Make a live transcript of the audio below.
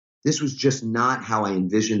this was just not how I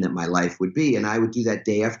envisioned that my life would be. And I would do that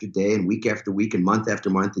day after day and week after week and month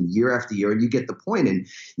after month and year after year. And you get the point. And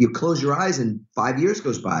you close your eyes and 5 years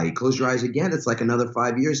goes by. You close your eyes again, it's like another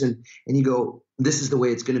 5 years. And you go, this is the way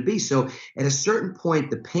it's going to be. So at a certain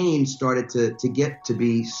point, the pain started to get to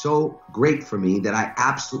be so great for me that I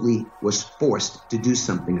absolutely was forced to do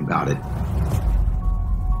something about it.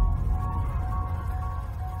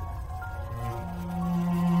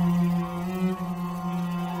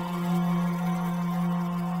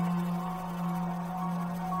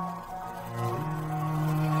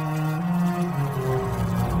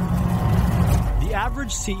 The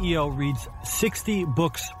average CEO reads 60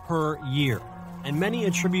 books per year, and many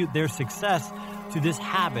attribute their success to this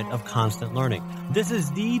habit of constant learning. This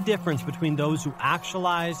is the difference between those who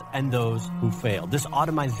actualize and those who fail. This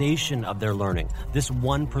automation of their learning, this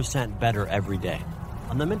 1% better every day.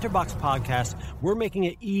 On the MentorBox podcast, we're making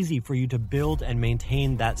it easy for you to build and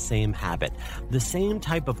maintain that same habit, the same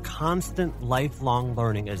type of constant lifelong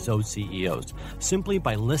learning as those CEOs, simply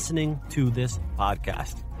by listening to this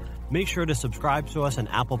podcast. Make sure to subscribe to us on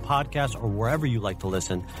Apple Podcasts or wherever you like to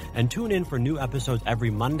listen, and tune in for new episodes every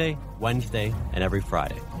Monday, Wednesday, and every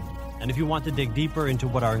Friday. And if you want to dig deeper into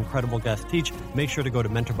what our incredible guests teach, make sure to go to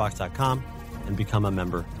mentorbox.com and become a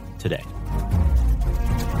member today.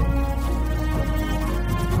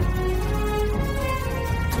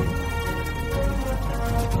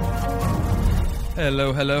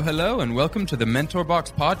 Hello, hello, hello, and welcome to the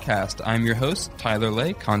MentorBox podcast. I'm your host, Tyler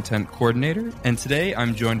Lay, content coordinator, and today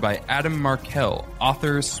I'm joined by Adam Markel,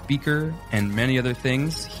 author, speaker, and many other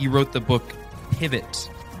things. He wrote the book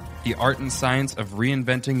Pivot, The Art and Science of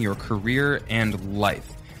Reinventing Your Career and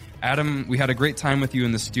Life. Adam, we had a great time with you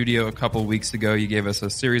in the studio a couple weeks ago. You gave us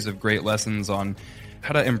a series of great lessons on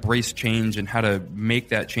how to embrace change and how to make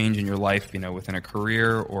that change in your life, within a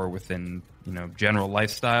career or within general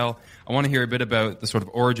lifestyle. I want to hear a bit about the sort of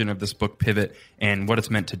origin of this book, Pivot, and what it's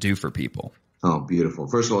meant to do for people. Oh, beautiful.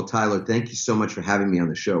 First of all, Tyler, thank you so much for having me on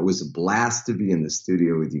the show. It was a blast to be in the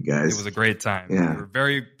studio with you guys. It was a great time. Yeah. You were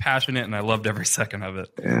very passionate, and I loved every second of it.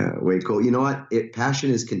 Yeah, way cool. You know what? Passion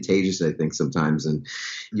is contagious, I think, sometimes. And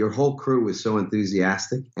your whole crew was so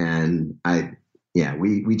enthusiastic, and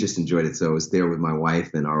we just enjoyed it. So I was there with my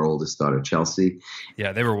wife and our oldest daughter, Chelsea.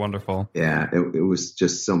 Yeah, they were wonderful. Yeah, it was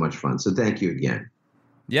just so much fun. So thank you again.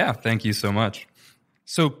 Yeah, thank you so much.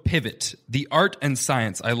 So Pivot, the art and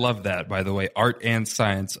science, I love that, by the way, art and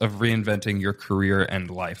science of reinventing your career and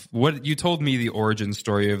life. What you told me the origin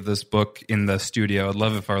story of this book in the studio. I'd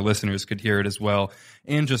love if our listeners could hear it as well,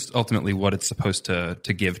 and just ultimately what it's supposed to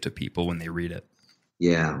give to people when they read it.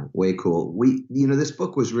 Yeah, way cool. This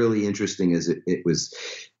book was really interesting as it was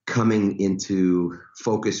coming into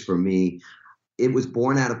focus for me. It was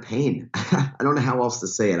born out of pain. I don't know how else to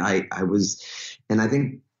say it. I was, and I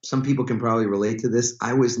think some people can probably relate to this.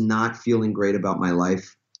 I was not feeling great about my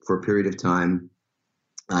life for a period of time.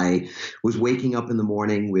 I was waking up in the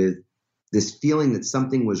morning with this feeling that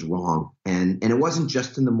something was wrong. And it wasn't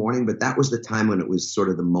just in the morning, but that was the time when it was sort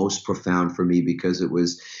of the most profound for me, because I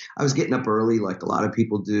was getting up early like a lot of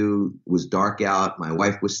people do. It was dark out. My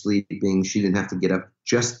wife was sleeping. She didn't have to get up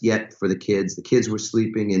just yet for the kids. The kids were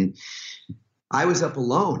sleeping, and I was up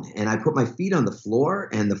alone, and I put my feet on the floor,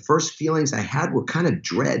 and the first feelings I had were kind of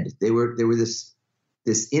dread. They were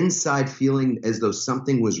this inside feeling as though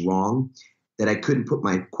something was wrong, that I couldn't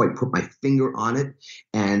quite put my finger on it.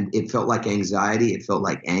 And it felt like anxiety. It felt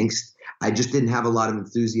like angst. I just didn't have a lot of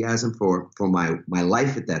enthusiasm for my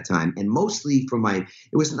life at that time. And mostly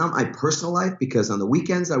it was not my personal life, because on the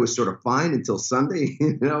weekends I was sort of fine until Sunday,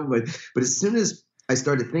 but as soon as I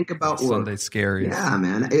started to think about work. Sunday's scary. Yeah,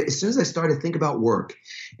 man. As soon as I started to think about work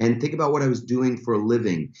and think about what I was doing for a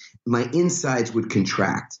living, my insides would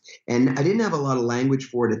contract. And I didn't have a lot of language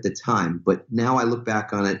for it at the time, but now I look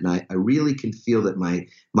back on it and I really can feel that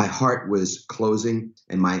my heart was closing,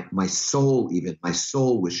 and my soul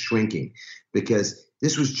was shrinking, because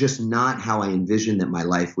this was just not how I envisioned that my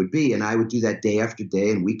life would be. And I would do that day after day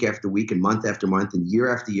and week after week and month after month and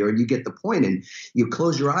year after year. And you get the point. And you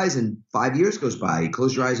close your eyes and 5 years goes by. You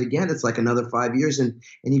close your eyes again, it's like another 5 years. And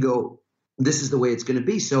you go, this is the way it's going to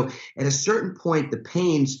be. So at a certain point, the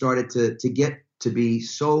pain started to get to be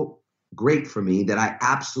so great for me that I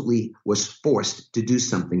absolutely was forced to do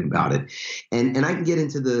something about it. And I can get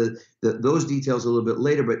into those details a little bit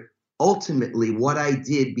later, but ultimately, what I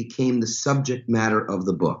did became the subject matter of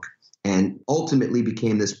the book, and ultimately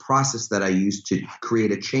became this process that I used to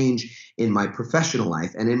create a change in my professional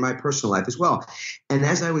life and in my personal life as well. And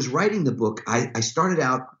as I was writing the book, I started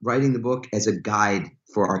out writing the book as a guide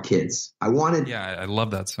for our kids. I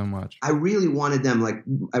love that so much. I really wanted them, like,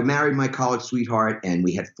 I married my college sweetheart and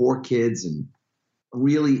we had 4 kids, and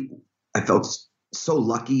really I felt so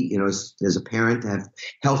lucky, as a parent to have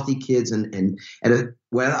healthy kids. When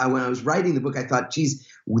I was writing the book, I thought, geez,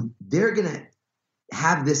 they're going to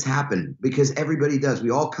have this happen, because everybody does.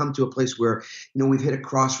 We all come to a place where, we've hit a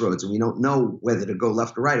crossroads and we don't know whether to go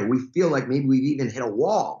left or right, or we feel like maybe we've even hit a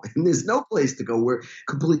wall and there's no place to go. We're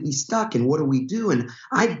completely stuck. And what do we do? And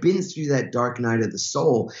I've been through that dark night of the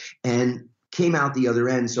soul and came out the other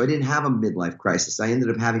end. So I didn't have a midlife crisis. I ended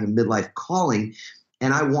up having a midlife calling.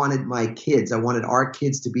 And I wanted our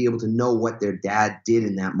kids to be able to know what their dad did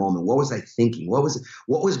in that moment. What was I thinking? What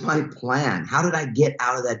was my plan? How did I get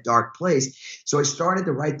out of that dark place? So I started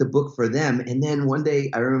to write the book for them. And then one day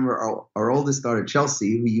I remember our oldest daughter,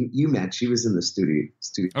 Chelsea, who you met, she was in the studio.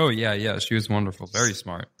 Oh, yeah. She was wonderful. Very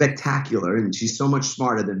smart. Spectacular. And she's so much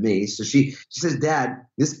smarter than me. So she says, Dad,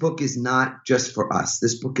 this book is not just for us.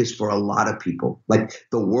 This book is for a lot of people, like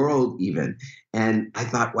the world even. And I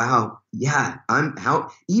thought, wow, yeah,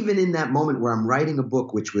 even in that moment where I'm writing a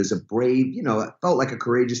book, which was a brave, it felt like a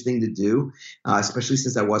courageous thing to do, especially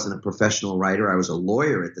since I wasn't a professional writer. I was a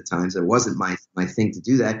lawyer at the time, so it wasn't my thing to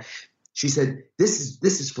do that. She said, this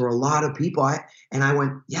is for a lot of people. And I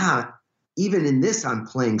went, yeah, even in this, I'm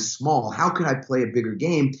playing small. How could I play a bigger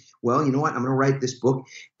game? Well, you know what? I'm going to write this book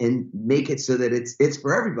and make it so that it's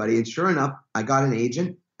for everybody. And sure enough, I got an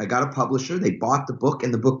agent. I got a publisher. They bought the book,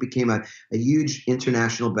 and the book became a huge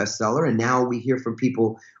international bestseller. And now we hear from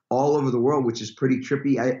people all over the world, which is pretty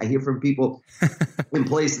trippy. I hear from people in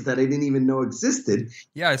places that I didn't even know existed.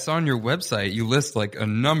 Yeah, I saw on your website you list like a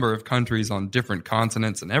number of countries on different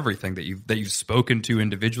continents and everything that you've spoken to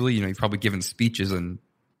individually. You've probably given speeches in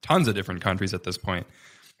tons of different countries at this point.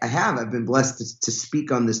 I have. I've been blessed to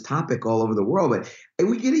speak on this topic all over the world. But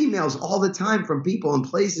we get emails all the time from people in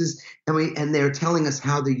places, and they're telling us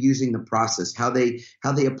how they're using the process, how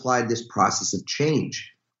they applied this process of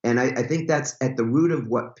change. And I think that's at the root of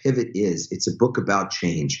what Pivot is. It's a book about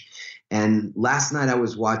change. And last night I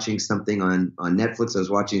was watching something on Netflix. I was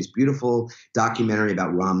watching this beautiful documentary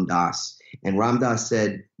about Ram Dass. And Ram Dass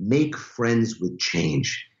said, make friends with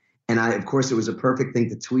change. And of course, it was a perfect thing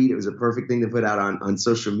to tweet. It was a perfect thing to put out on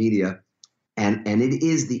social media. And it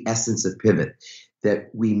is the essence of Pivot, that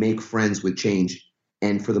we make friends with change.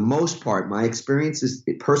 And for the most part, my experiences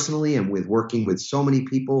personally and with working with so many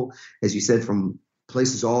people, as you said, from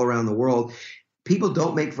places all around the world, people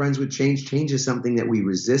don't make friends with change. Change is something that we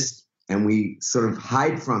resist and we sort of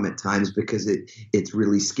hide from at times because it's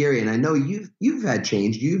really scary. And I know you've had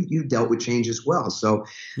change. You've dealt with change as well. So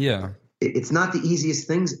yeah, it's not the easiest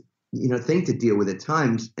thing to deal with at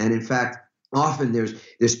times. And in fact, often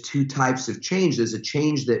there's 2 types of change. There's a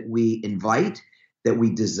change that we invite, that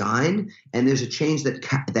we design, and there's a change that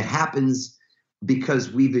happens because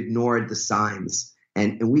we've ignored the signs.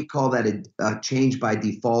 And we call that a change by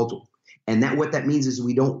default. And what that means is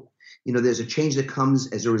we don't, there's a change that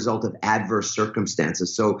comes as a result of adverse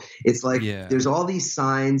circumstances. So it's like There's all these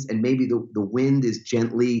signs, and maybe the wind is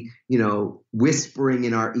gently, whispering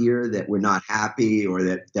in our ear that we're not happy, or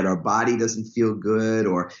that our body doesn't feel good,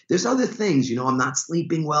 or there's other things, I'm not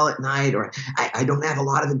sleeping well at night, or I don't have a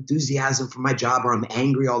lot of enthusiasm for my job, or I'm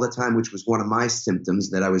angry all the time, which was one of my symptoms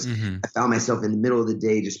that I found myself in the middle of the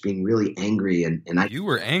day just being really angry. And You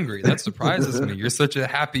were angry. That surprises me. You're such a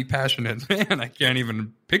happy, passionate man. I can't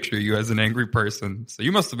even picture you as an angry person. So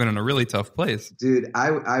you must have been in a really tough place. Dude,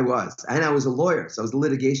 I was. And I was a lawyer, so I was a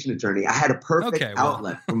litigation attorney. I had a perfect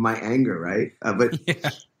outlet from my anger, right?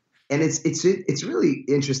 And it's really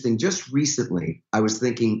interesting. Just recently, I was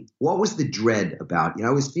thinking, what was the dread about?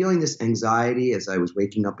 I was feeling this anxiety as I was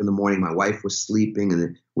waking up in the morning. My wife was sleeping and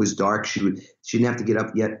it was dark. She didn't have to get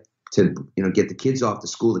up yet to get the kids off to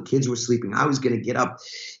school. The kids were sleeping. I was going to get up,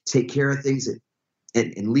 take care of things,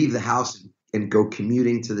 and leave the house and go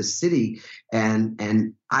commuting to the city.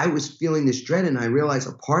 And I was feeling this dread, and I realized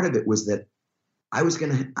a part of it was that I was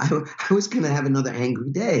gonna have another angry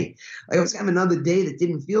day. I was gonna have another day that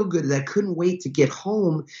didn't feel good, that I couldn't wait to get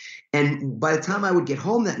home. And by the time I would get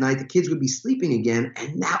home that night, the kids would be sleeping again.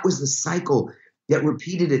 And that was the cycle that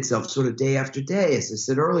repeated itself sort of day after day, as I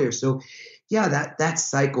said earlier. So yeah, that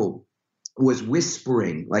cycle was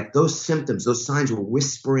whispering, like those symptoms, those signs were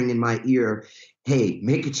whispering in my ear, hey,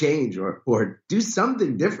 make a change or do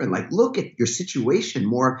something different. Like, look at your situation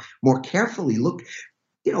more carefully. Look,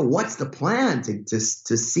 what's the plan to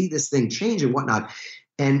see this thing change and whatnot.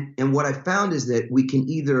 And what I found is that we can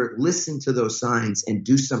either listen to those signs and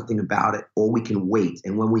do something about it, or we can wait.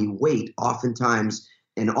 And when we wait, oftentimes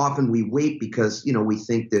And often we wait because, we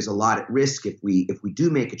think there's a lot at risk if we do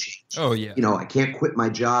make a change. Oh, yeah. I can't quit my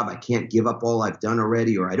job. I can't give up all I've done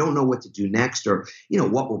already, or I don't know what to do next, or,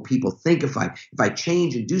 what will people think if I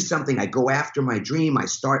change and do something? I go after my dream. I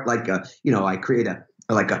start like I create a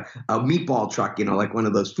meatball truck, like one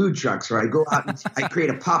of those food trucks, or I go out and I create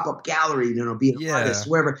a pop-up gallery, be an artist,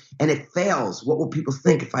 wherever, and it fails. What will people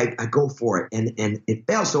think if I go for it? And it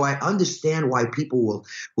fails. So I understand why people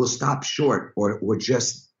will stop short or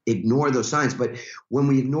just ignore those signs. But when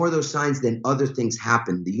we ignore those signs, then other things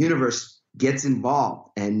happen. The universe gets involved.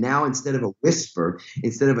 And now instead of a whisper,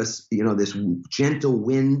 instead of this gentle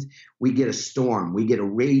wind, we get a storm. We get a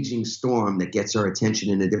raging storm that gets our attention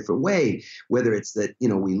in a different way, whether it's that,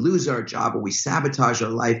 we lose our job, or we sabotage our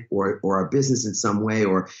life or our business in some way,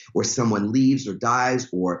 or someone leaves or dies,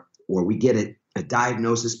 or we get a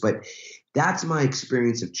diagnosis. But that's my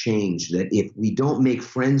experience of change, that if we don't make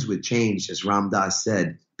friends with change, as Ram Dass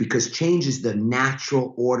said, because change is the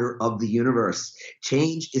natural order of the universe.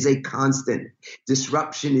 Change is a constant.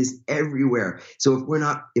 Disruption is everywhere. So if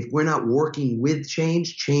we're not working with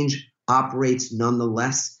change operates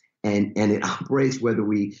nonetheless, and it operates whether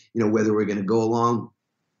we're going to go along,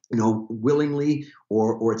 willingly,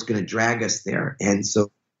 or it's going to drag us there. And so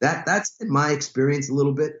that's been my experience a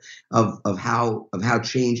little bit of how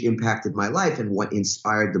change impacted my life and what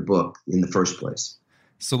inspired the book in the first place.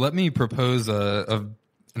 So let me propose an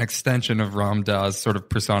extension of Ram Dass' sort of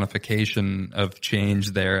personification of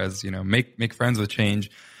change there, as, make friends with change.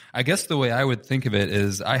 I guess the way I would think of it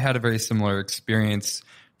is I had a very similar experience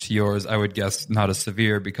to yours. I would guess not as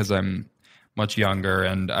severe because I'm much younger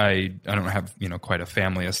and I don't have, quite a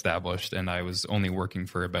family established, and I was only working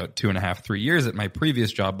for about 2.5, 3 years at my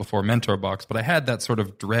previous job before Mentor Box. But I had that sort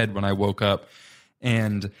of dread when I woke up,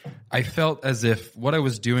 and I felt as if what I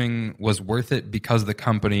was doing was worth it because the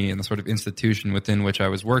company and the sort of institution within which I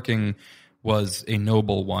was working was a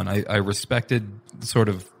noble one. I respected sort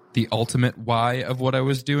of the ultimate why of what I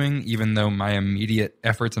was doing, even though my immediate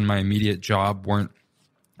efforts and my immediate job weren't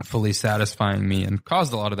fully satisfying me and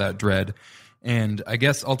caused a lot of that dread. And I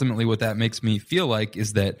guess ultimately what that makes me feel like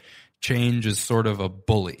is that change is sort of a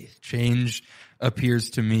bully. Change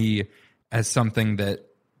appears to me as something that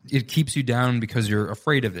it keeps you down because you're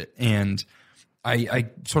afraid of it. And I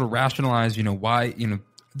sort of rationalize, why,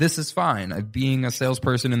 this is fine. Being a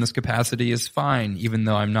salesperson in this capacity is fine, even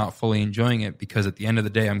though I'm not fully enjoying it, because at the end of the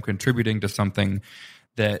day, I'm contributing to something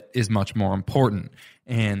that is much more important.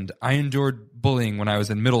 And I endured bullying when I was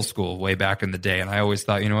in middle school way back in the day. And I always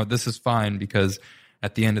thought, this is fine, because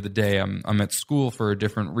at the end of the day, I'm at school for a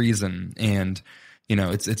different reason. And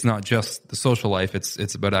it's not just the social life.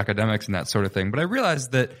 It's about academics and that sort of thing. But I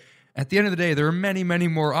realized that at the end of the day, there are many, many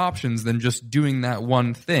more options than just doing that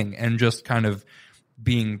one thing and just kind of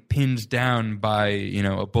being pinned down by,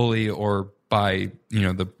 a bully or by,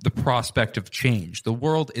 the prospect of change. The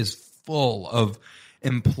world is full of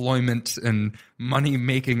employment and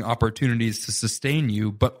money-making opportunities to sustain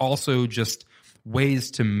you, but also just ways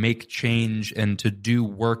to make change and to do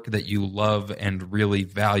work that you love and really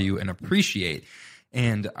value and appreciate.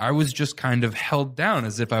 And I was just kind of held down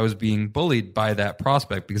as if I was being bullied by that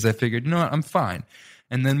prospect, because I figured, what, I'm fine.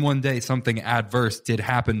 And then one day something adverse did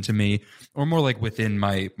happen to me, or more like within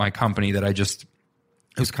my company, that it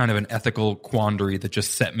was kind of an ethical quandary that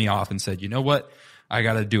just set me off and said, what, I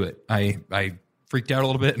got to do it. I freaked out a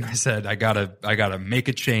little bit and I said, I gotta make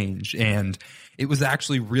a change. And it was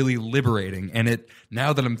actually really liberating. And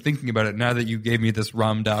now that I'm thinking about it, now that you gave me this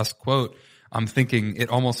Ram Dass quote, I'm thinking it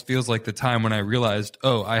almost feels like the time when I realized,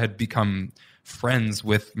 I had become friends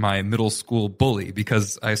with my middle school bully,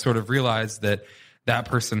 because I sort of realized that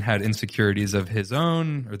person had insecurities of his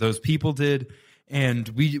own, or those people did. And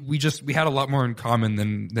we had a lot more in common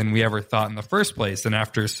than we ever thought in the first place. And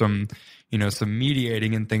after some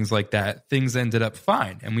mediating and things like that, things ended up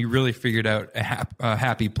fine. And we really figured out a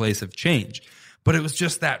happy place of change. But it was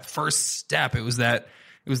just that first step. It was that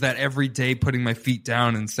every day putting my feet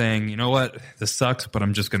down and saying, you know what, this sucks, but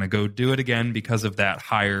I'm just going to go do it again because of that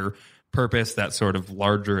higher purpose, that sort of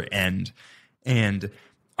larger end. And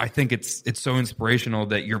I think it's so inspirational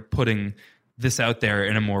that you're putting this out there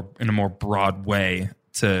in a more broad way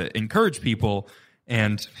to encourage people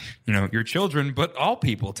and, your children, but all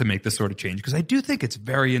people, to make this sort of change. Because I do think it's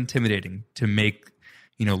very intimidating to make,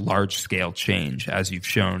 large scale change, as you've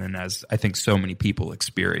shown, and as I think so many people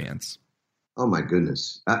experience. Oh my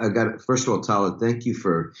goodness. I got it. First of all, Tyler, thank you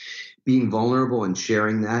for being vulnerable and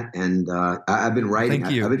sharing that. And I've been writing,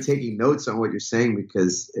 I've been taking notes on what you're saying,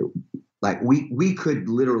 because we could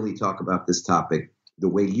literally talk about this topic the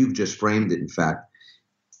way you've just framed it, in fact,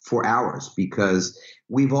 for hours, because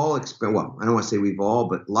we've all experienced, well, I don't want to say we've all,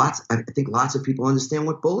 but I think lots of people understand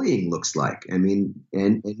what bullying looks like. I mean,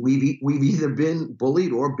 and we've either been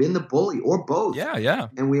bullied or been the bully or both. Yeah.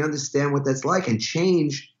 And we understand what that's like. And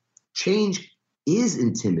change is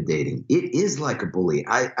intimidating. It is like a bully.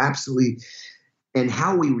 I absolutely. And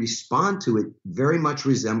how we respond to it very much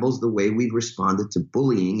resembles the way we've responded to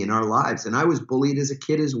bullying in our lives. And I was bullied as a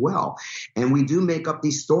kid as well. And we do make up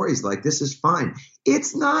these stories like this is fine.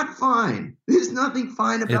 It's not fine. There's nothing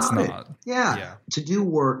fine about it. Yeah. To do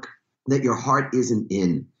work that your heart isn't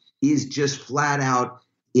in is just flat out,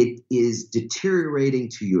 it is deteriorating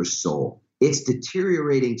to your soul. It's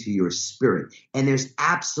deteriorating to your spirit. And there's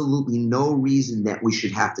absolutely no reason that we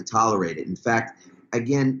should have to tolerate it. In fact,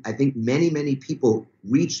 again, I think many people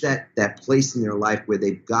reach that place in their life where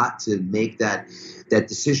they've got to make that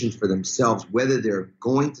decision for themselves, whether they're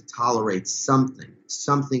going to tolerate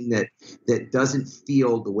something that doesn't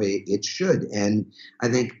feel the way it should. And I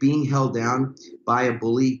think being held down by a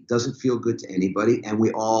bully doesn't feel good to anybody, and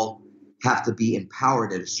we all have to be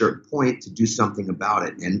empowered at a certain point to do something about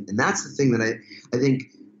it. And that's the thing that I think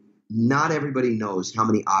not everybody knows how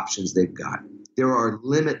many options they've got. There are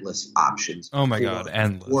limitless options. Oh my God,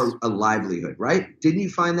 endless. For a livelihood, right? Didn't you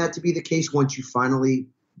find that to be the case once you finally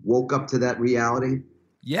woke up to that reality?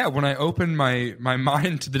 Yeah, when I opened my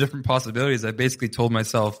mind to the different possibilities, I basically told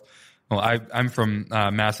myself, well, I'm from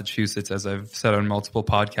Massachusetts, as I've said on multiple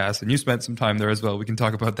podcasts, and you spent some time there as well. We can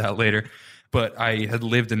talk about that later. But I had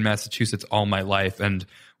lived in Massachusetts all my life, and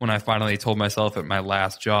when I finally told myself at my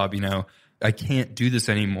last job, I can't do this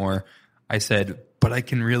anymore, I said, but I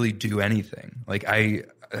can really do anything. Like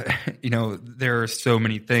there are so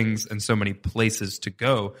many things and so many places to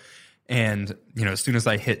go. And, as soon as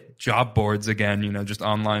I hit job boards again, just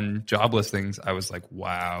online job listings, I was like,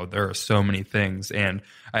 wow, there are so many things. And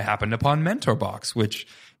I happened upon MentorBox, which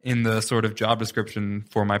in the sort of job description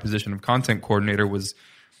for my position of content coordinator was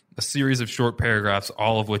a series of short paragraphs,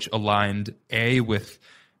 all of which aligned with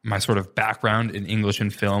my sort of background in English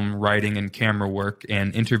and film, writing and camera work,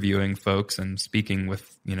 and interviewing folks and speaking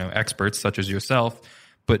with, experts such as yourself,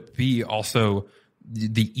 but B, also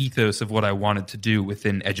the ethos of what I wanted to do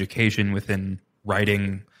within education, within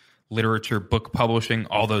writing, literature, book publishing.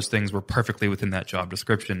 All those things were perfectly within that job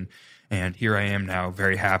description. And here I am now,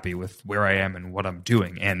 very happy with where I am and what I'm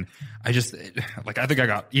doing. And I just, I think I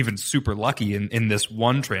got even super lucky in this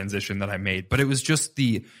one transition that I made, but it was just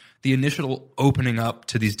the initial opening up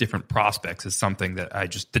to these different prospects is something that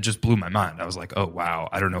just blew my mind. I was like, oh, wow,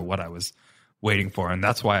 I don't know what I was waiting for. And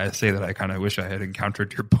that's why I say that I kind of wish I had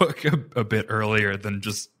encountered your book a bit earlier than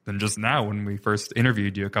just now when we first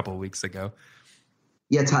interviewed you a couple of weeks ago.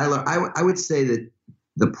 Yeah, Tyler, I would say that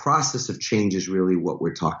the process of change is really what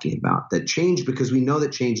we're talking about. That change, because we know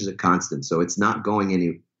that change is a constant, so it's not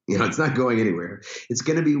going it's not going anywhere. It's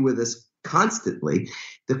going to be with us constantly.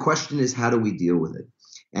 The question is, how do we deal with it?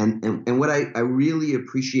 And what I really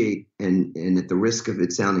appreciate, and at the risk of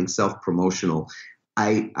it sounding self-promotional,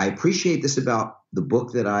 I appreciate this about the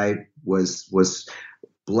book that I was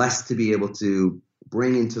blessed to be able to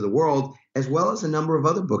bring into the world, as well as a number of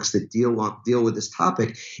other books that deal with this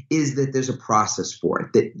topic, is that there's a process for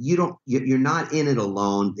it, that you're not in it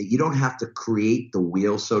alone, that you don't have to create the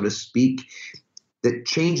wheel, so to speak. That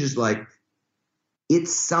change is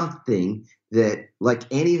it's something that, like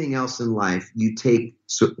anything else in life, you take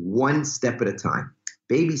one step at a time.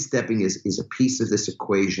 Baby stepping is a piece of this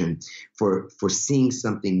equation for seeing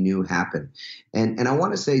something new happen. And I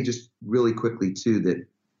want to say just really quickly too that,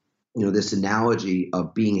 this analogy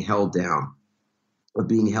of being held down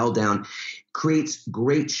creates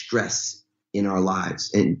great stress in our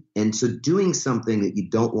lives. And so doing something that you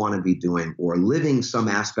don't want to be doing, or living some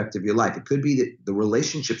aspect of your life, it could be that the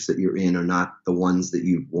relationships that you're in are not the ones that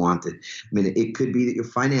you wanted. I mean, it could be that your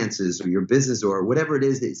finances or your business or whatever it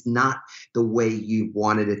is, it's not the way you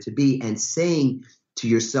wanted it to be. And saying to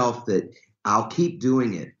yourself that I'll keep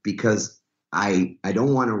doing it because I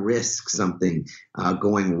don't want to risk something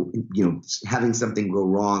going, having something go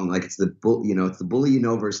wrong. Like it's the bully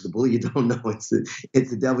versus the bully you don't know. It's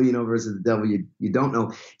the devil you know versus the devil you don't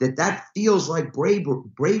know. That feels like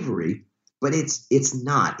bravery, but it's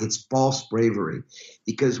not. It's false bravery,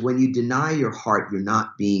 because when you deny your heart, you're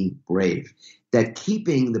not being brave. That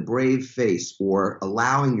keeping the brave face, or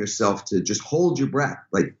allowing yourself to just hold your breath,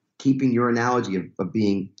 like keeping your analogy of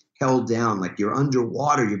being held down, like you're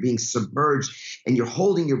underwater, you're being submerged, and you're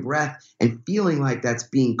holding your breath and feeling like that's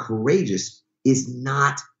being courageous, is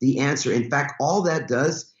not the answer. In fact, all that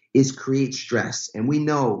does is create stress. And we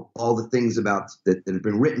know all the things about that have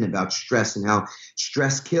been written about stress and how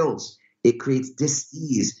stress kills. It creates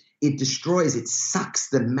dis-ease. it destroys, it sucks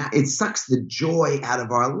the joy out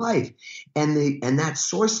of our life. And that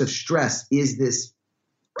source of stress is this,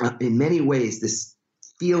 in many ways, this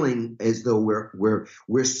feeling as though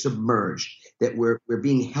we're submerged, that we're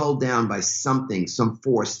being held down by something, some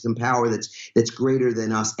force, some power that's greater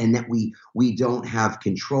than us, and that we don't have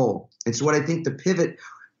control. And so what I think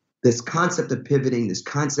this concept of pivoting, this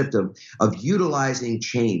concept of utilizing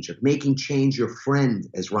change, of making change your friend,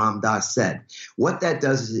 as Ram Dass said, what that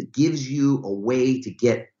does is it gives you a way to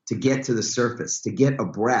get to the surface, to get a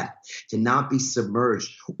breath, to not be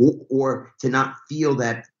submerged, or to not feel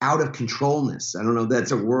that out of controlness. I don't know if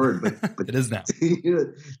that's a word, but it is now.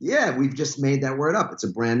 Yeah, we've just made that word up. It's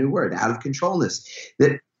a brand new word, out of controlness.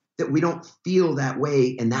 That we don't feel that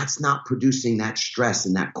way, and that's not producing that stress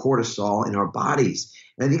and that cortisol in our bodies.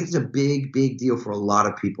 And I think it's a big, big deal for a lot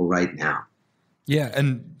of people right now. Yeah,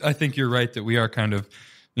 and I think you're right that we are kind of,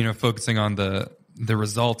 focusing on the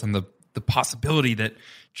result and the possibility that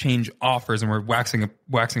change offers, and we're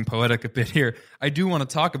waxing poetic a bit here. I do want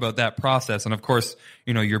to talk about that process, and of course,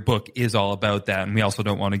 your book is all about that, and we also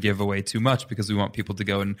don't want to give away too much because we want people to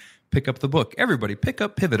go and pick up the book. Everybody, pick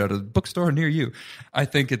up Pivot at a bookstore near you. I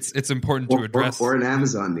think it's important to address, or an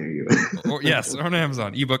Amazon near you. or an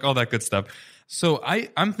Amazon ebook, all that good stuff. So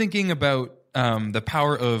I'm thinking about the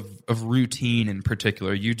power of routine in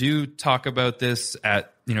particular. You do talk about this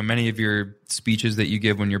at many of your speeches that you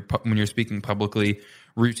give when you're speaking publicly.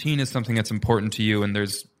 Routine is something that's important to you, and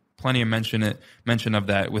there's plenty of mention of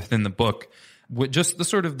that within the book. Just the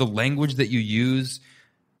sort of the language that you use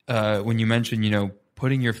when you mention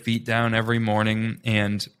putting your feet down every morning,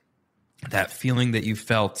 and that feeling that you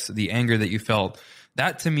felt, the anger that you felt,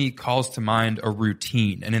 that to me calls to mind a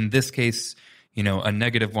routine. And in this case, a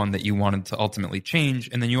negative one that you wanted to ultimately change.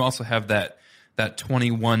 And then you also have that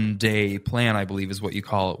 21-day plan, I believe is what you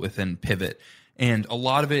call it within Pivot. And a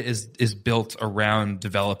lot of it is built around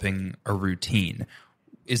developing a routine.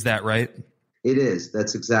 Is that right? It is.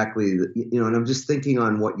 That's exactly, and I'm just thinking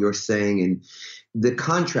on what you're saying and the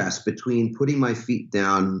contrast between putting my feet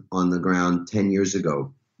down on the ground 10 years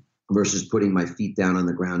ago versus putting my feet down on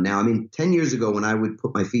the ground now. I mean, 10 years ago when I would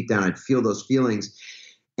put my feet down, I'd feel those feelings.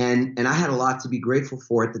 And I had a lot to be grateful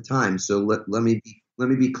for at the time. So let me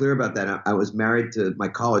be clear about that. I was married to my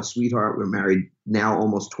college sweetheart. We're married now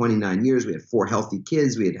almost 29 years. We had 4 healthy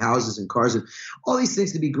kids. We had houses and cars and all these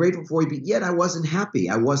things to be grateful for. But yet I wasn't happy.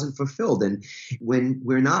 I wasn't fulfilled. And when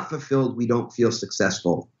we're not fulfilled, we don't feel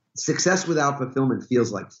successful. Success without fulfillment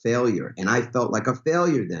feels like failure. And I felt like a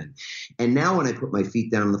failure then. And now when I put my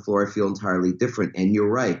feet down on the floor, I feel entirely different. And you're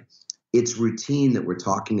right. It's routine that we're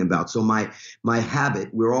talking about. So my habit,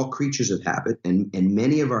 we're all creatures of habit, and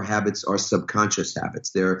many of our habits are subconscious habits.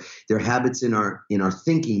 They're habits in our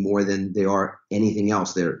thinking more than they are anything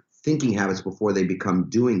else. They're thinking habits before they become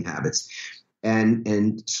doing habits.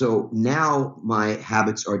 And so now my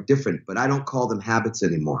habits are different, but I don't call them habits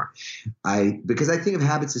anymore. Because I think of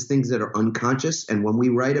habits as things that are unconscious. And when we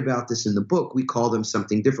write about this in the book, we call them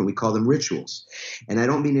something different. We call them rituals. And I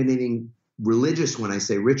don't mean anything religious when I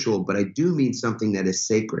say ritual, but I do mean something that is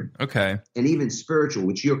sacred. Okay. And even spiritual,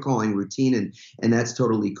 which you're calling routine, and that's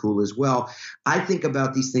totally cool as well. I think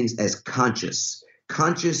about these things as conscious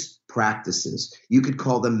practices. You could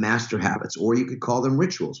call them master habits, or you could call them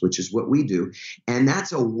rituals, which is what we do. And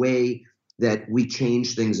that's a way that we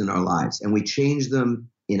change things in our lives, and we change them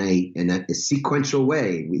in a sequential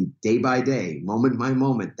way, day by day, moment by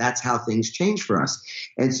moment. That's how things change for us.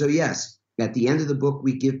 And so, yes, at the end of the book,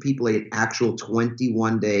 we give people an actual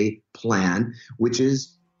 21-day plan, which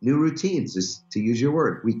is new routines, to use your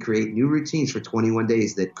word. We create new routines for 21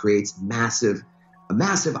 days that creates a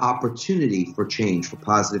massive opportunity for change, for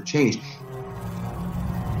positive change.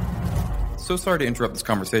 So sorry to interrupt this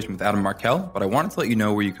conversation with Adam Markel, but I wanted to let you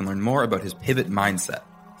know where you can learn more about his pivot mindset.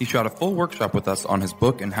 He shot a full workshop with us on his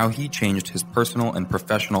book and how he changed his personal and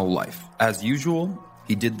professional life. As usual,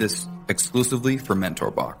 he did this exclusively for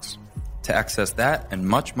MentorBox. To access that and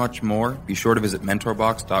much, much more, be sure to visit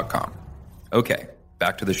mentorbox.com. Okay,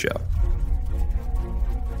 back to the show.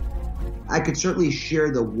 I could certainly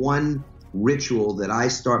share the one ritual that I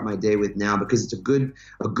start my day with now because it's a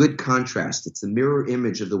good contrast. It's a mirror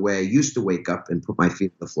image of the way I used to wake up and put my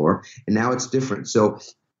feet on the floor, and now it's different. So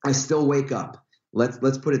I still wake up.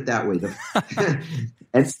 Let's put it that way.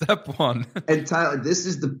 And step one. And Tyler, this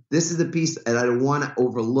is the piece that I don't want to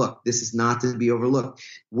overlook. This is not to be overlooked.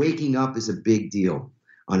 Waking up is a big deal.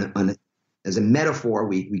 As a metaphor,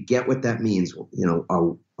 we get what that means.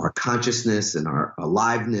 Our consciousness and our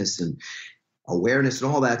aliveness and awareness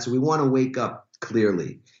and all that. So we want to wake up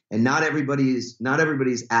clearly. And not everybody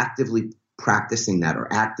is actively practicing that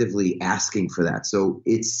or actively asking for that. So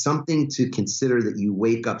it's something to consider that you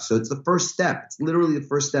wake up. So it's the first step. It's literally the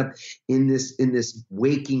first step in this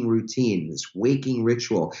waking routine, this waking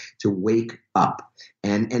ritual, to wake up.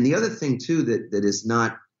 And the other thing too that is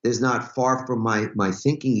not far from my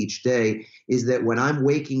thinking each day is that when I'm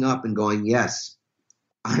waking up and going, yes,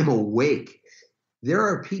 I'm awake, there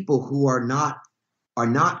are people who are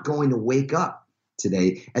not going to wake up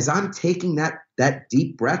today. As I'm taking that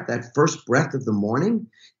deep breath, that first breath of the morning,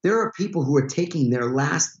 there are people who are taking their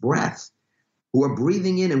last breath, who are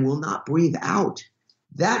breathing in and will not breathe out.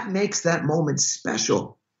 That makes that moment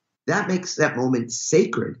special. That makes that moment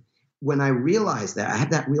sacred. When I realize that, I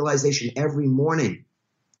have that realization every morning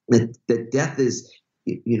that death is,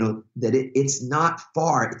 that it's not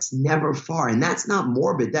far. It's never far. And that's not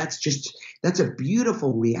morbid. That's a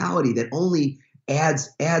beautiful reality that only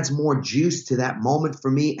adds more juice to that moment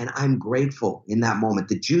for me. And I'm grateful in that moment.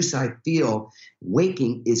 The juice I feel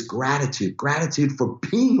waking is gratitude for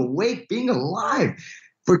being awake, being alive,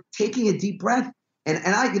 for taking a deep breath. And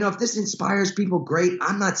I, if this inspires people, great.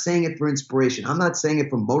 I'm not saying it for inspiration. I'm not saying it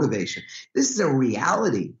for motivation. This is a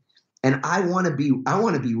reality. And I want to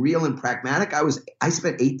be real and pragmatic. I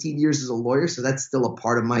spent 18 years as a lawyer, so that's still a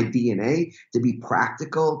part of my DNA, to be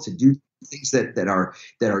practical, to do things that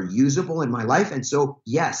are usable in my life. And so,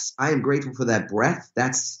 yes, I am grateful for that breath.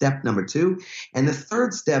 That's step number 2. And the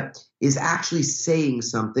third step is actually saying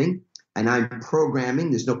something. And I'm programming.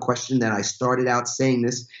 There's no question that I started out saying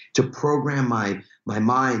this to program my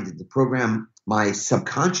mind, to program my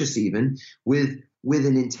subconscious even with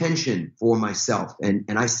an intention for myself. And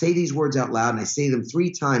I say these words out loud, and I say them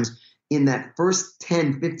 3 times. In that first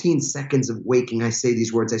 10, 15 seconds of waking, I say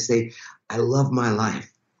these words. I say, I love my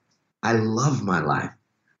life. I love my life.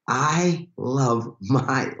 I love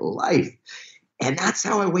my life. And that's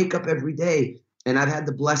how I wake up every day. And I've had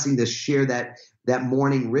the blessing to share that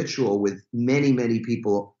morning ritual with many, many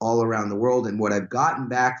people all around the world. And what I've gotten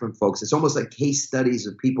back from folks, it's almost like case studies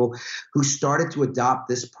of people who started to adopt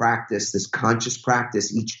this practice, this conscious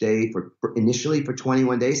practice each day initially for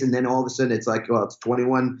 21 days. And then all of a sudden it's like, well, it's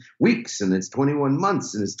 21 weeks and it's 21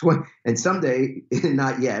 months and it's 20, and someday,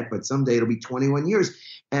 not yet, but someday it'll be 21 years.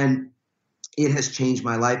 And it has changed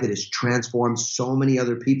my life. It has transformed so many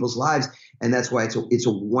other people's lives. And that's why it's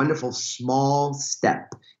a wonderful small step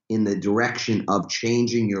in the direction of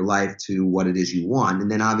changing your life to what it is you want.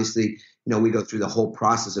 And then obviously, we go through the whole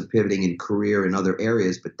process of pivoting in career and other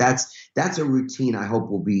areas, but that's a routine I hope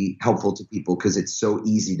will be helpful to people because it's so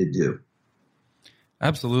easy to do.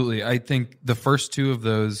 Absolutely. I think the first 2 of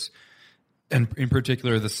those, and in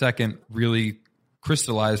particular the second, really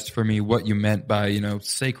crystallized for me what you meant by,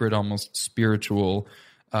 sacred, almost spiritual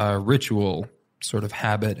ritual sort of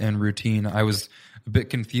habit and routine. I was a bit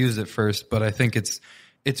confused at first, but I think it's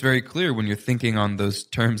very clear when you're thinking on those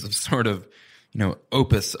terms of sort of,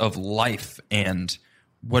 opus of life and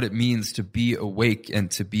what it means to be awake and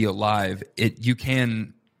to be alive. You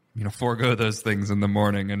can, forego those things in the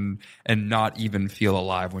morning and not even feel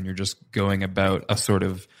alive when you're just going about a sort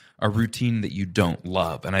of a routine that you don't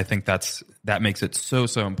love. And I think that makes it so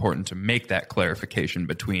important to make that clarification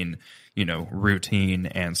between, routine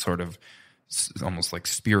and sort of almost like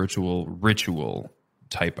spiritual ritual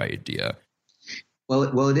type idea.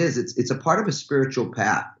 Well, it is. It's a part of a spiritual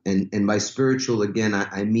path, and by spiritual, again,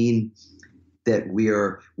 I mean that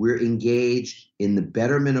we're engaged in the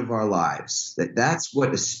betterment of our lives. That's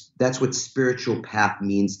what spiritual path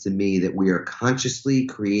means to me. That we are consciously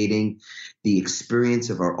creating the experience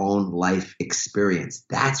of our own life experience.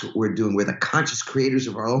 That's what we're doing. We're the conscious creators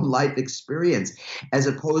of our own life experience, as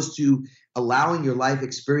opposed to allowing your life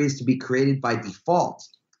experience to be created by default.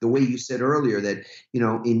 The way you said earlier that,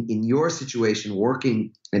 in your situation,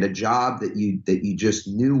 working at a job that you just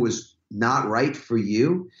knew was not right for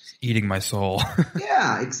you. Eating my soul.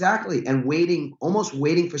 Yeah, exactly. And almost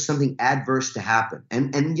waiting for something adverse to happen.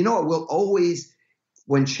 And it will always,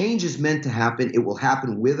 when change is meant to happen, it will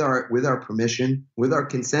happen with our permission, with our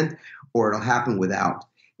consent, or it'll happen without.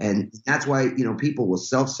 And that's why, people will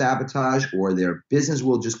self-sabotage, or their business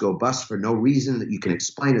will just go bust for no reason that you can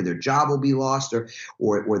explain, or their job will be lost,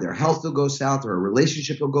 or their health will go south, or a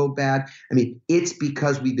relationship will go bad. I mean, it's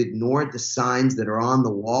because we've ignored the signs that are on the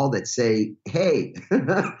wall that say, hey,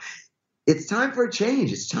 it's time for a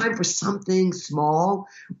change. It's time for something small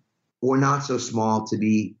or not so small to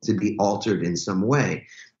be altered in some way.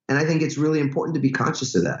 And I think it's really important to be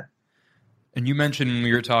conscious of that. And you mentioned when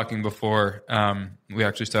we were talking before, we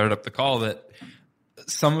actually started up the call, that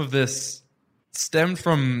some of this stemmed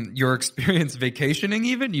from your experience vacationing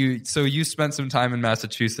even. So you spent some time in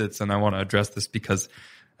Massachusetts, and I want to address this because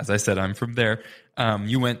as I said, I'm from there.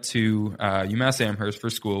 You went to UMass Amherst for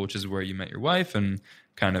school, which is where you met your wife and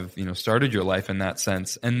kind of, started your life in that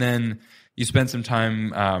sense. And then you spent some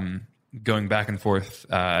time going back and forth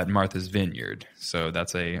at Martha's Vineyard. So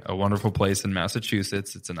that's a wonderful place in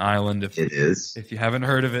Massachusetts. It's an island. It is. If you haven't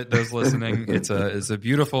heard of it, those listening, it's a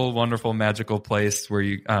beautiful, wonderful, magical place where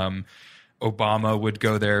you Obama would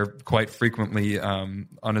go there quite frequently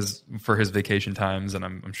for his vacation times, and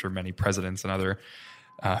I'm sure many presidents and other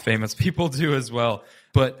famous people do as well.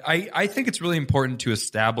 But I think it's really important to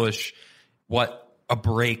establish what a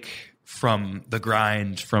break from the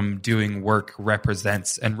grind, from doing work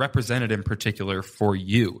represents, and represented in particular for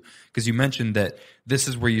you. Because you mentioned that this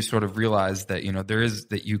is where you sort of realized that,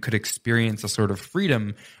 that you could experience a sort of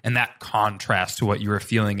freedom, and that contrast to what you were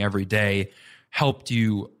feeling every day helped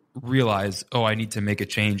you realize, oh, I need to make a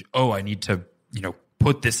change. Oh, I need to,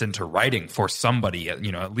 put this into writing for somebody, at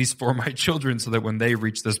least for my children, so that when they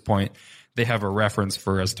reach this point, they have a reference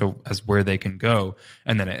as where they can go.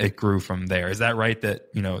 And then it grew from there. Is that right? That,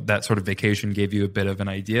 that sort of vacation gave you a bit of an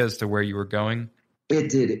idea as to where you were going? It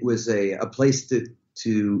did. It was a place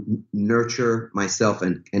to nurture myself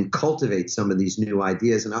and cultivate some of these new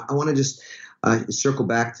ideas. And I want to just circle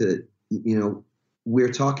back to,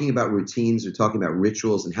 we're talking about routines, we're talking about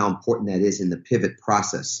rituals and how important that is in the pivot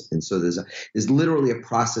process. And so there's literally a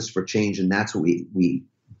process for change, and that's what we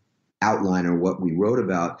outline, or what we wrote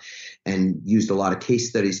about and used a lot of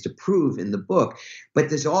case studies to prove in the book. But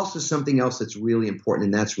there's also something else that's really important,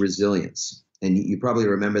 and that's resilience. And you probably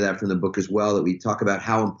remember that from the book as well, that we talk about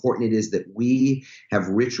how important it is that we have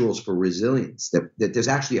rituals for resilience, that there's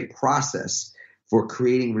actually a process for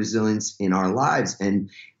creating resilience in our lives.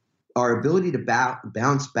 And our ability to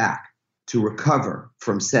bounce back, to recover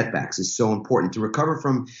from setbacks is so important, to recover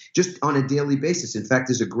from just on a daily basis. In fact,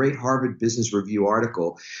 there's a great Harvard Business Review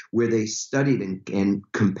article where they studied and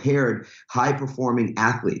compared high-performing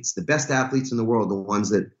athletes, the best athletes in the world, the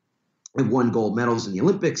ones that have won gold medals in the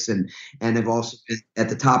Olympics and have also been at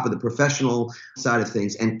the top of the professional side of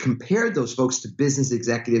things, and compared those folks to business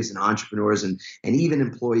executives and entrepreneurs and even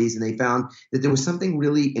employees. And they found that there was something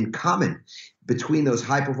really in common between those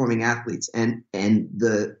high-performing athletes. And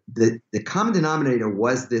the common denominator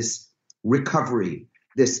was this recovery,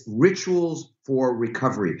 this rituals for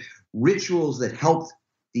recovery, rituals that helped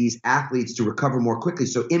these athletes to recover more quickly.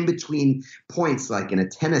 So in between points, like in a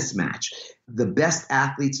tennis match, the best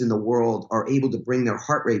athletes in the world are able to bring their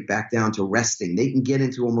heart rate back down to resting. They can get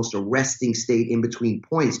into almost a resting state in between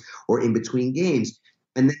points or in between games.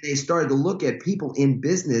 And then they started to look at people in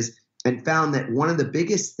business and found that one of the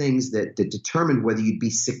biggest things that determined whether you'd be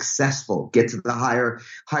successful, get to the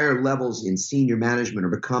higher levels in senior management or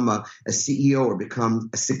become a CEO or become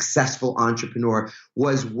a successful entrepreneur,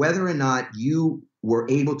 was whether or not you were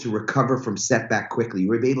able to recover from setback quickly. You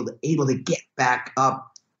were able to get back up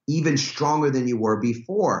even stronger than you were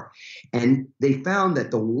before. And they found that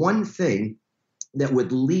the one thing that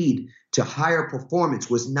would lead to higher performance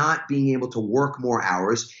was not being able to work more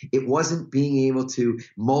hours. It wasn't being able to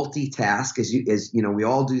multitask, as we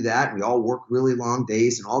all do that. We all work really long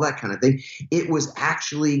days and all that kind of thing. It was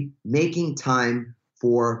actually making time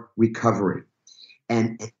for recovery.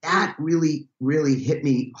 And that really, really hit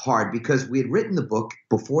me hard, because we had written the book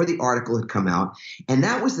before the article had come out. And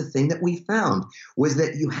that was the thing that we found, was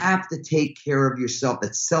that you have to take care of yourself,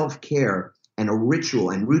 that self-care and a ritual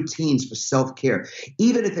and routines for self-care,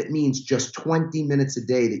 even if it means just 20 minutes a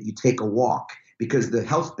day that you take a walk, because the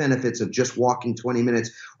health benefits of just walking 20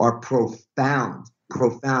 minutes are profound.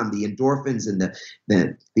 The endorphins and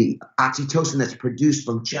the oxytocin that's produced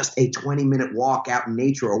from just a 20-minute walk out in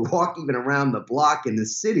nature, or walk even around the block in the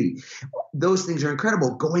city. Those things are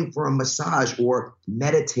incredible. Going for a massage, or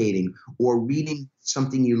meditating, or reading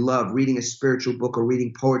something you love, reading a spiritual book, or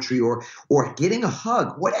reading poetry, or getting a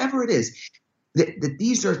hug, whatever it is. That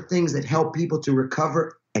these are things that help people to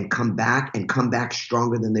recover and come back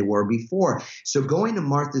stronger than they were before. So going to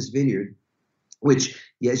Martha's Vineyard, which,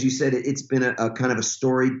 as you said, it's been a kind of a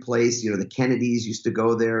storied place. The Kennedys used to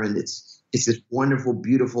go there, and it's this wonderful,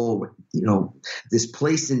 beautiful, this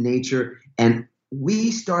place in nature. And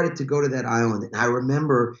we started to go to that island. And I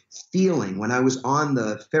remember feeling when I was on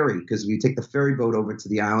the ferry, because we take the ferry boat over to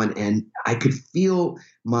the island, and I could feel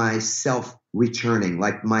myself returning,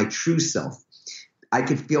 like my true self. I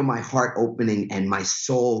could feel my heart opening, and my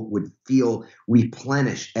soul would feel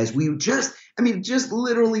replenished as we just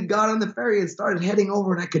literally got on the ferry and started heading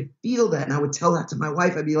over, and I could feel that. And I would tell that to my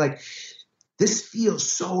wife. I'd be like, this feels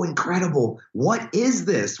so incredible. What is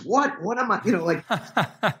this? What am I,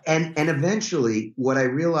 and eventually what I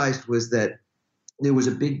realized was that there was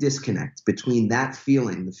a big disconnect between that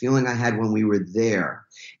feeling, the feeling I had when we were there,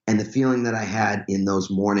 and the feeling that I had in those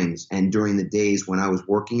mornings and during the days when I was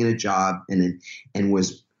working in a job and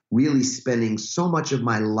was really spending so much of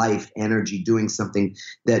my life energy doing something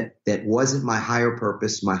that wasn't my higher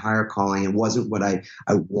purpose, my higher calling. It wasn't what I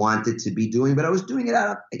wanted to be doing, but I was doing it out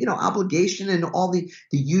of, obligation and all the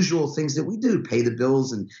usual things that we do, pay the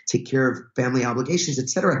bills and take care of family obligations,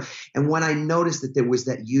 etc. And when I noticed that there was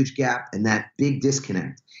that huge gap and that big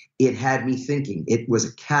disconnect, it had me thinking. It was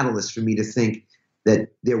a catalyst for me to think that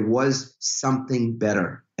there was something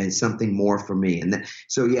better and something more for me. And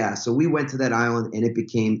so we went to that island, and it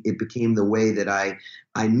became the way that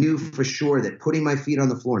I knew for sure that putting my feet on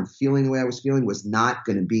the floor and feeling the way I was feeling was not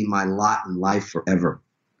going to be my lot in life forever.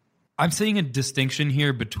 I'm seeing a distinction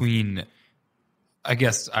here between, I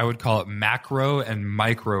guess I would call it macro and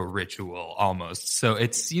micro ritual almost. So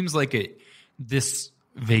it seems like this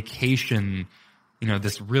vacation,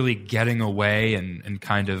 this really getting away and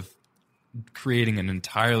kind of creating an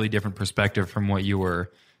entirely different perspective from what you were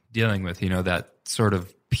dealing with, that sort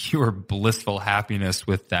of pure blissful happiness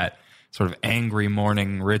with that sort of angry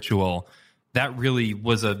morning ritual, that really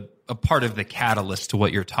was a part of the catalyst to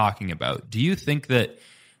what you're talking about. Do you think that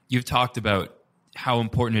you've talked about how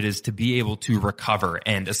important it is to be able to recover,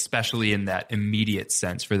 and especially in that immediate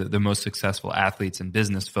sense for the most successful athletes and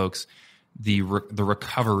business folks, the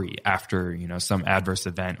recovery after, some adverse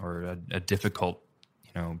event or a difficult,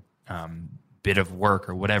 bit of work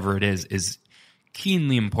or whatever it is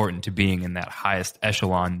keenly important to being in that highest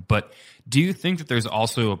echelon. But do you think that there's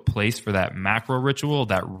also a place for that macro ritual,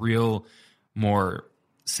 that real more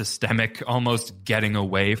systemic, almost getting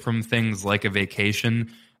away from things like a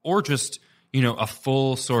vacation, or just, a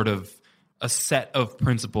full sort of a set of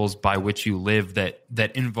principles by which you live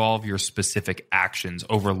that involve your specific actions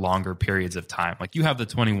over longer periods of time? Like you have the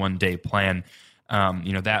 21-day plan,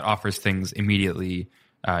 that offers things immediately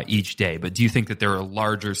each day. But do you think that there are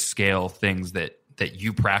larger scale things that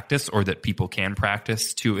you practice or that people can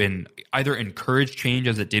practice to either encourage change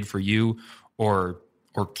as it did for you or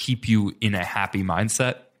keep you in a happy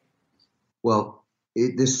mindset? Well,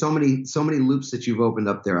 there's so many loops that you've opened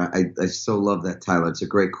up there. I so love that, Tyler. It's a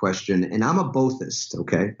great question. And I'm a bothist,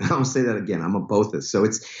 okay? I'm going to say that again. I'm a bothist. So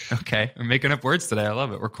it's... Okay. I'm making up words today. I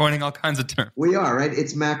love it. We're coining all kinds of terms. We are, right?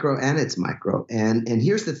 It's macro and it's micro. And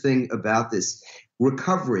here's the thing about this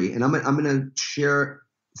recovery, and I'm going to share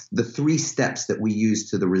the 3 steps that we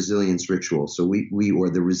use to the resilience ritual. So we or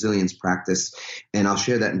the resilience practice, and I'll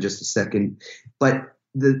share that in just a second. But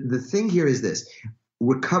the thing here is this: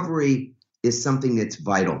 recovery is something that's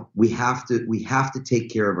vital. We have to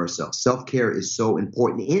take care of ourselves. Self-care is so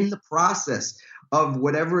important in the process of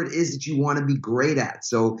whatever it is that you want to be great at.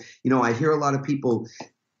 So, I hear a lot of people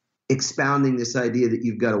expounding this idea that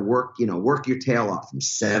you've got to work your tail off from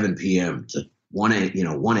 7 p.m. to 1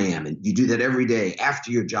 a.m. And you do that every day after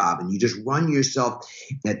your job, and you just run yourself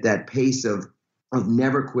at that pace of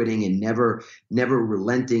never quitting and never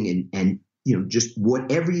relenting and just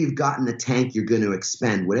whatever you've got in the tank, you're going to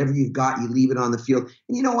expend. Whatever you've got, you leave it on the field.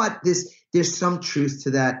 And you know what? There's some truth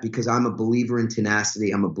to that, because I'm a believer in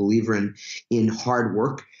tenacity. I'm a believer in hard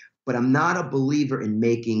work, but I'm not a believer in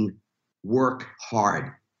making work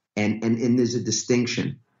hard. And there's a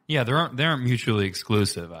distinction. Yeah, they aren't mutually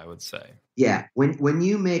exclusive, I would say. Yeah, when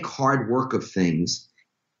you make hard work of things,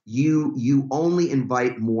 you only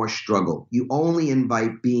invite more struggle. You only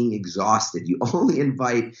invite being exhausted. You only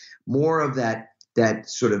invite more of that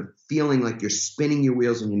sort of feeling like you're spinning your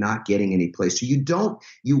wheels and you're not getting any place. So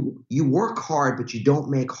you work hard, but you don't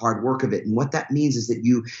make hard work of it. And what that means is that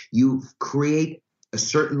you create a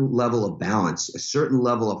certain level of balance, a certain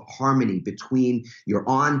level of harmony between your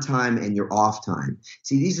on time and your off time.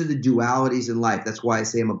 See, these are the dualities in life. That's why I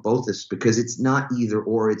say I'm a bothist, because it's not either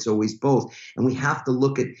or, it's always both. And we have to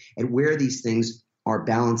look at where these things are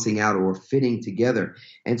balancing out or fitting together.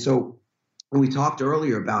 And so when we talked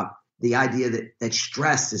earlier about the idea that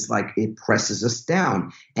stress is like it presses us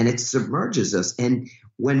down and it submerges us. And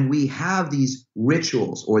when we have these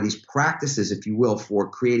rituals or these practices, if you will, for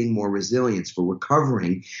creating more resilience, for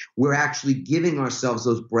recovering, we're actually giving ourselves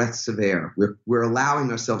those breaths of air. We're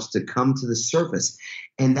allowing ourselves to come to the surface.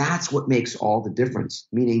 And that's what makes all the difference,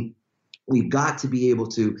 meaning we've got to be able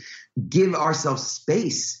to give ourselves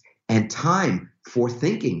space and time for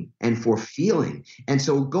thinking and for feeling. And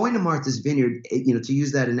so going to Martha's Vineyard, to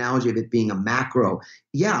use that analogy of it being a macro,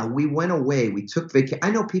 yeah, we went away. We took vacation. I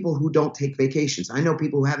know people who don't take vacations. I know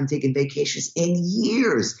people who haven't taken vacations in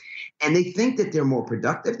years. And they think that they're more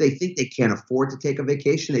productive. They think they can't afford to take a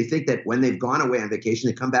vacation. They think that when they've gone away on vacation,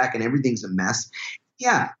 they come back and everything's a mess.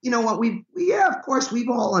 Yeah, you know what? Yeah, of course, we've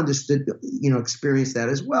all understood, experienced that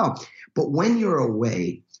as well. But when you're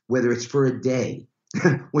away, whether it's for a day,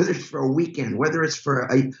 whether it's for a weekend, whether it's for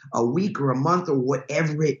a week or a month or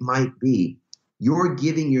whatever it might be, you're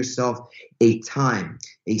giving yourself a time,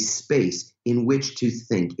 a space in which to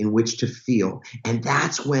think, in which to feel. And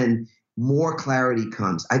that's when more clarity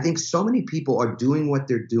comes. I think so many people are doing what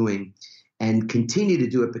they're doing and continue to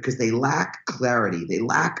do it because they lack clarity. They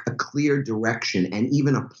lack a clear direction and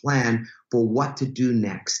even a plan for what to do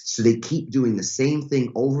next. So they keep doing the same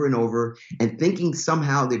thing over and over and thinking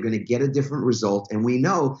somehow they're going to get a different result. And we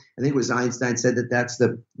know, I think it was Einstein said that that's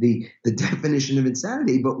the definition of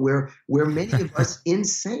insanity, but we're many of us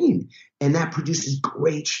insane. And that produces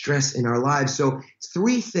great stress in our lives. So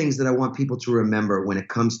 3 things that I want people to remember when it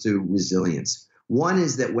comes to resilience. One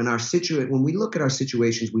is that when we look at our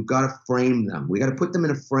situations, we've got to frame them. We got to put them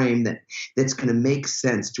in a frame that's going to make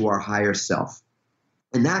sense to our higher self.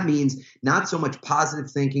 And that means not so much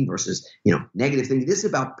positive thinking versus, negative thinking. This is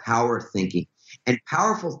about power thinking. And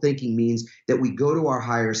powerful thinking means that we go to our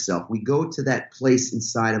higher self. We go to that place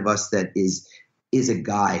inside of us that is a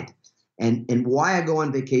guide. And why I go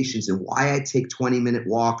on vacations and why I take 20-minute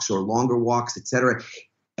walks or longer walks, etc.,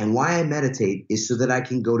 and why I meditate is so that I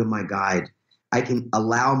can go to my guide. I can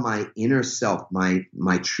allow my inner self, my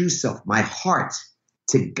true self, my heart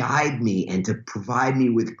to guide me and to provide me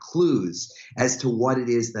with clues as to what it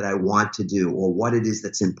is that I want to do or what it is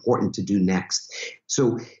that's important to do next.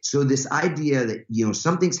 So this idea that,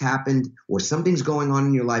 something's happened or something's going on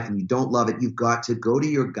in your life and you don't love it, you've got to go to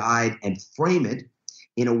your guide and frame it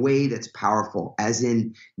in a way that's powerful, as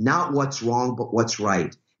in not what's wrong, but what's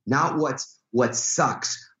right, not what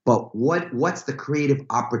sucks, but what's the creative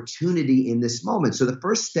opportunity in this moment? So the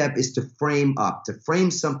first step is to frame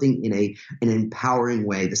something in an empowering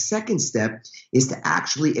way. The second step is to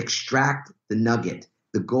actually extract the nugget,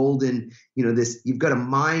 the golden, you've got a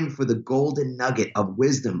mind for the golden nugget of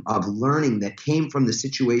wisdom, of learning that came from the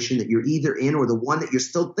situation that you're either in or the one that you're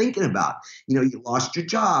still thinking about. You lost your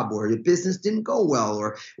job or your business didn't go well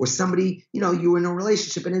or somebody, you were in a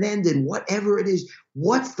relationship and it ended, whatever it is.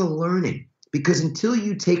 What's the learning? Because until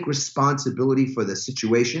you take responsibility for the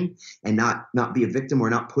situation and not be a victim or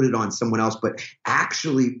not put it on someone else, but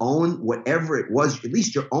actually own whatever it was, at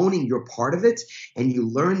least you're owning your part of it and you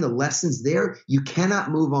learn the lessons there, you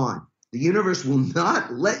cannot move on. The universe will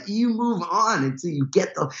not let you move on until you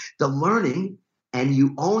get the learning and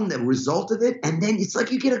you own the result of it. And then it's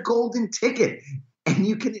like you get a golden ticket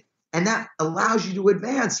and that allows you to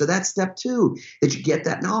advance. So that's step 2, that you get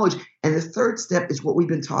that knowledge. And the third step is what we've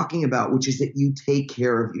been talking about, which is that you take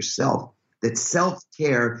care of yourself, that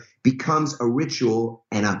self-care becomes a ritual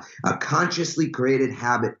and a consciously created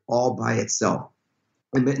habit all by itself.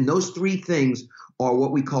 And those 3 things are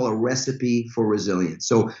what we call a recipe for resilience.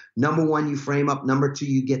 So number 1, you frame up. Number 2,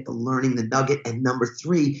 you get the learning, the nugget. And number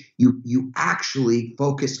 3, you actually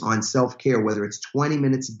focus on self-care, whether it's 20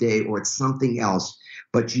 minutes a day or it's something else.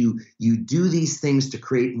 But you do these things to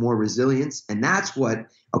create more resilience. And that's what,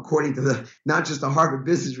 according to not just the Harvard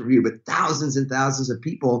Business Review, but thousands and thousands of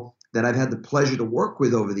people that I've had the pleasure to work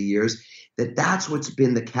with over the years, that's what's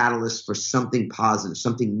been the catalyst for something positive,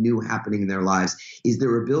 something new happening in their lives, is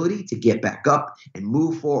their ability to get back up and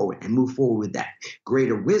move forward with that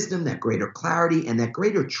greater wisdom, that greater clarity, and that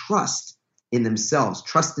greater trust in themselves,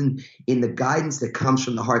 trust in the guidance that comes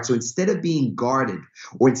from the heart. So instead of being guarded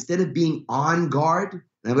or instead of being on guard,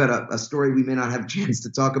 I've got a story we may not have a chance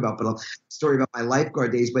to talk about, but a story about my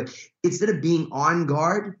lifeguard days. But instead of being on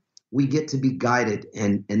guard, we get to be guided,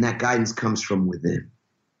 and that guidance comes from within.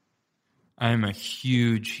 I'm a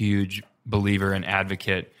huge, huge believer and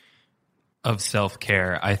advocate of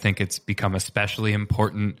self-care. I think it's become especially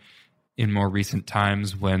important in more recent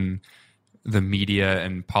times when the media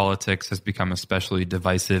and politics has become especially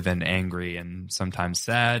divisive and angry and sometimes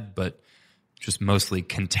sad, but just mostly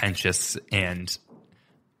contentious and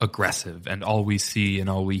aggressive. And all we see and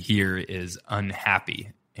all we hear is unhappy.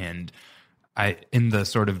 And in the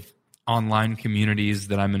sort of online communities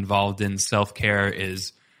that I'm involved in, self-care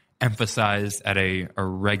is emphasized at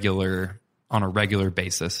on a regular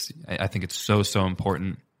basis. I think it's so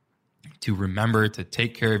important to remember to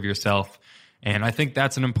take care of yourself. And I think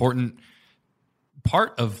that's an important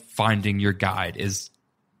part of finding your guide, is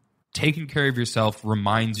taking care of yourself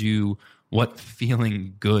reminds you what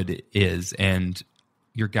feeling good is, and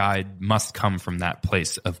your guide must come from that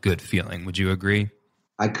place of good feeling. Would you agree?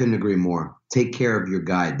 I couldn't agree more. Take care of your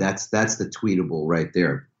guide. That's the tweetable right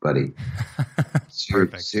there, buddy.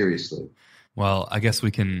 Perfect. Seriously. Well, I guess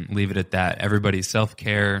we can leave it at that. Everybody,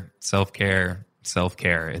 self-care, self-care,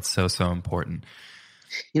 self-care. It's so important.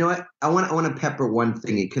 You know what? I want to pepper one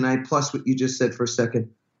thing. Can I plus what you just said for a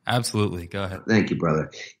second? Absolutely. Go ahead. Thank you, brother.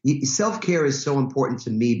 Self-care is so important to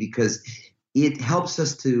me because it helps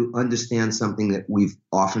us to understand something that we've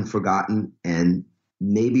often forgotten, and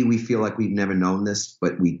maybe we feel like we've never known this,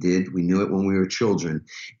 but we did. We knew it when we were children,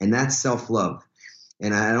 and that's self-love.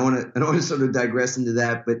 And I don't want to sort of digress into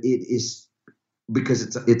that, but it is because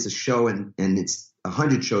it's a show and it's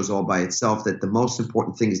 100 shows all by itself, that the most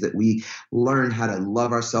important thing is that we learn how to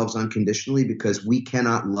love ourselves unconditionally, because we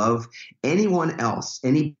cannot love anyone else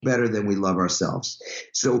any better than we love ourselves.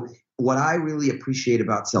 So what I really appreciate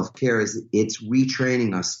about self-care is it's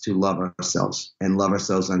retraining us to love ourselves and love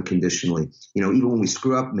ourselves unconditionally. You know, even when we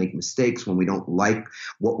screw up, make mistakes, when we don't like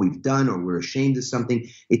what we've done or we're ashamed of something,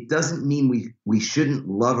 it doesn't mean we shouldn't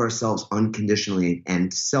love ourselves unconditionally.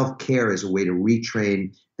 And self-care is a way to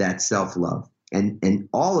retrain that self-love. And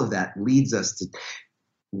all of that leads us to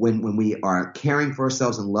when we are caring for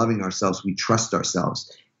ourselves and loving ourselves, we trust ourselves.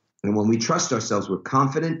 And when we trust ourselves, we're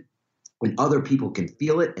confident, when other people can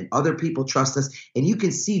feel it and other people trust us. And you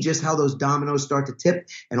can see just how those dominoes start to tip.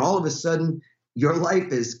 And all of a sudden, your life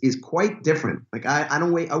is quite different. Like I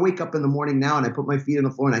wake up in the morning now and I put my feet on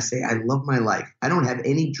the floor and I say, I love my life. I don't have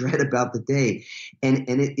any dread about the day. And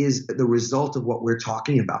it is the result of what we're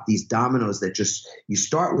talking about, these dominoes that just, you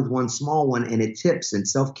start with one small one and it tips. And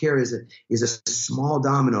self-care is a small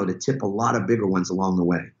domino to tip a lot of bigger ones along the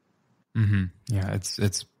way. Mm-hmm. Yeah,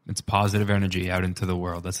 it's positive energy out into the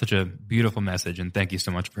world. That's such a beautiful message. And thank you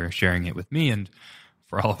so much for sharing it with me and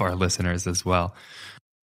for all of our listeners as well.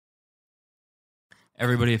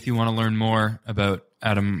 Everybody, if you want to learn more about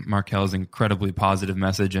Adam Markel's incredibly positive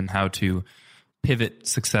message and how to pivot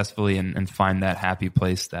successfully and find that happy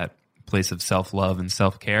place, that place of self-love and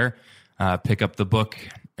self-care, pick up the book,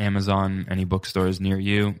 Amazon, any bookstores near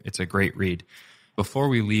you. It's a great read. Before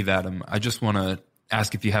we leave, Adam, I just want to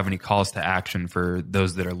ask if you have any calls to action for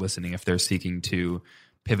those that are listening, if they're seeking to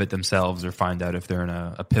pivot themselves or find out if they're in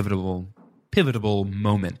a pivotal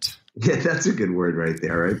moment. Yeah, that's a good word right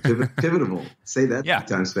there, right? Pivotable. Say that 3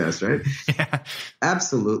 times fast, right? Yeah.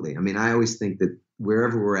 Absolutely. I mean, I always think that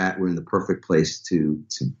wherever we're at, we're in the perfect place to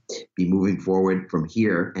be moving forward from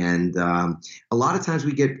here. And a lot of times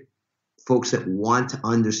we get folks that want to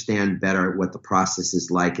understand better what the process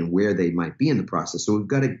is like and where they might be in the process. So we've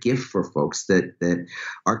got a gift for folks that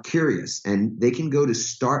are curious, and they can go to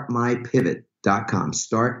startmypivot.com,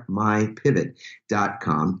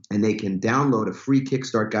 and they can download a free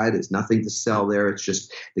Kickstart guide. There's nothing to sell there. It's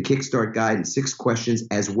just the Kickstart guide and 6 questions,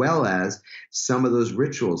 as well as some of those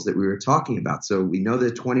rituals that we were talking about. So we know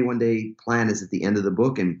the 21-day plan is at the end of the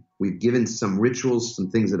book, and we've given some rituals,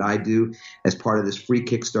 some things that I do as part of this free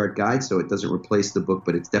Kickstart guide. So it doesn't replace the book,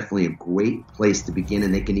 but it's definitely a great place to begin.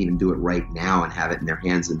 And they can even do it right now and have it in their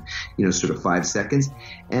hands in, sort of 5 seconds.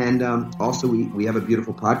 And also we have a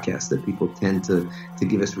beautiful podcast that people tend to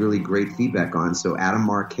give us really great feedback on. So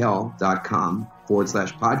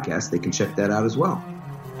adammarkel.com/podcast. They can check that out as well.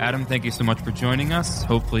 Adam, thank you so much for joining us.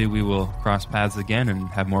 Hopefully we will cross paths again and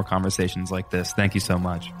have more conversations like this. Thank you so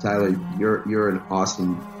much. Tyler, you're an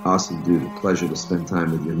awesome dude. A pleasure to spend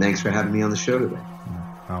time with you. And thanks for having me on the show today.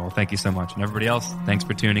 Oh, well, thank you so much. And everybody else, thanks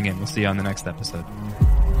for tuning in. We'll see you on the next episode.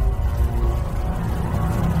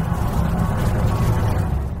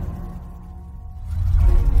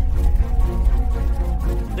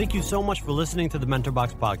 Thank you so much for listening to the Mentor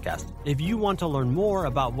Box podcast. If you want to learn more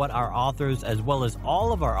about what our authors, as well as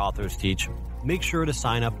all of our authors, teach, make sure to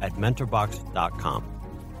sign up at mentorbox.com.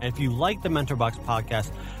 And if you like the Mentor Box podcast,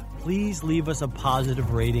 please leave us a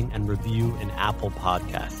positive rating and review in Apple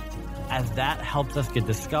Podcasts, as that helps us get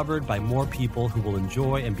discovered by more people who will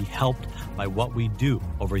enjoy and be helped by what we do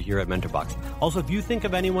over here at Mentor Box. Also, if you think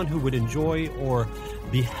of anyone who would enjoy or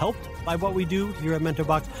be helped by what we do here at Mentor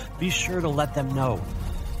Box, be sure to let them know.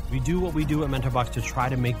 We do what we do at Mentor Box to try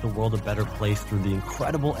to make the world a better place through the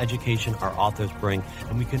incredible education our authors bring,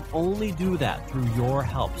 and we can only do that through your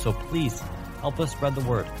help. So please help us spread the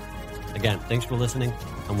word. Again, thanks for listening,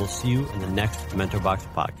 and we'll see you in the next Mentor Box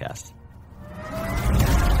podcast.